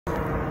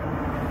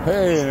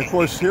Hey, and of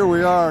course here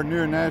we are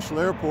near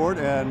Nashville Airport,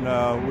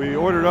 and we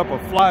ordered up a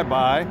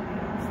flyby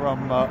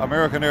from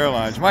American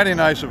Airlines. Mighty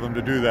nice of them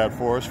to do that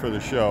for us for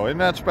the show. Isn't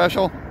that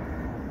special?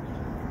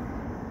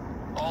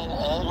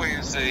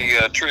 Always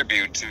a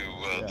tribute to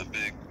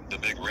the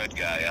big red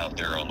guy out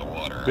there on the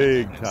water.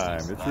 Big time.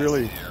 It's nice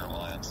really of the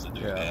airlines to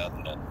do that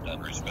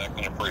and respect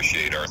and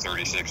appreciate our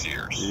 36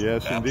 years.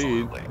 Yes,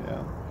 absolutely. Indeed.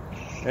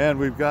 Yeah. And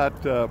we've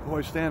got,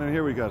 boy, standing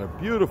here, we got a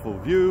beautiful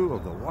view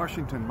of the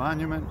Washington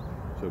Monument.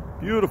 It's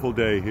a beautiful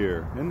day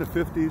here in the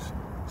 50s.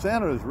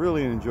 Santa is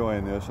really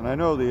enjoying this, and I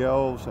know the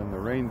elves and the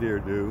reindeer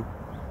do.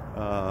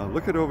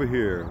 Look at over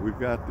here. We've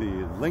got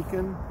the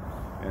Lincoln,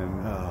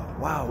 and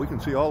wow, we can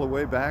see all the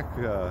way back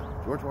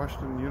George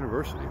Washington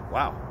University.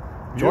 Wow.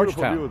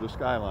 Beautiful view of the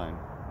skyline.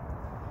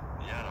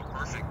 Yeah, a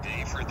perfect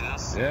day for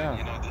this. Yeah.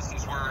 You know, this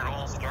is where it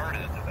all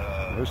started.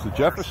 There's the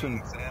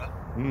Jefferson.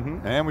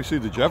 And we see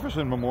the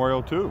Jefferson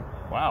Memorial too.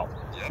 Wow.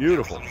 Yep,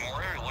 Beautiful. Jefferson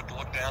Memorial.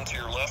 Look down to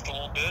your left a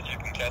little bit. You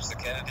can catch the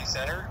Kennedy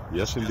Center.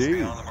 Yes, just indeed.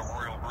 beyond the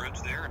Memorial Bridge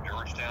there, and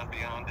Georgetown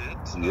beyond it.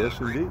 Yes,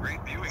 indeed.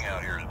 Great viewing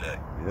out here today.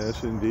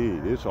 Yes,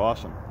 indeed. It's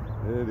awesome.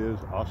 It is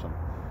awesome.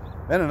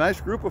 And a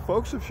nice group of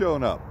folks have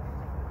shown up.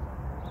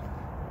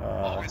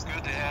 Always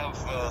good to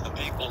have the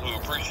people who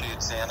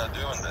appreciate Santa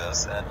doing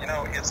this. And, you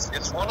know,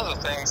 it's one of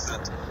the things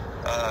that,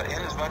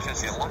 in as much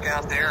as you look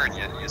out there and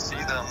you see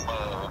them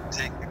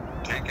taking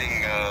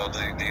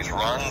these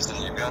runs, and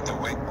you've got the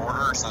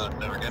wakeboarders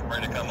that are getting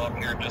ready to come up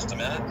here in just a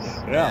minute.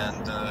 Yeah.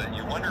 And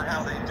you wonder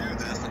how they do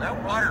this. And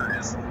that water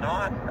is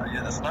not,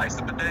 as nice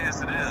of a day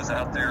as it is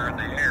out there in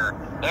the air,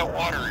 that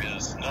water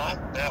is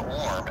not that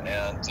warm.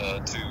 And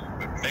to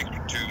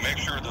make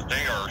sure that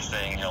they are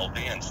staying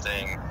healthy and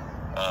staying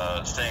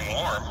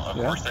warm, of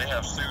course, they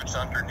have suits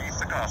underneath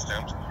the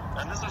costumes.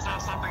 And this is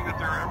not something that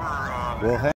they're ever...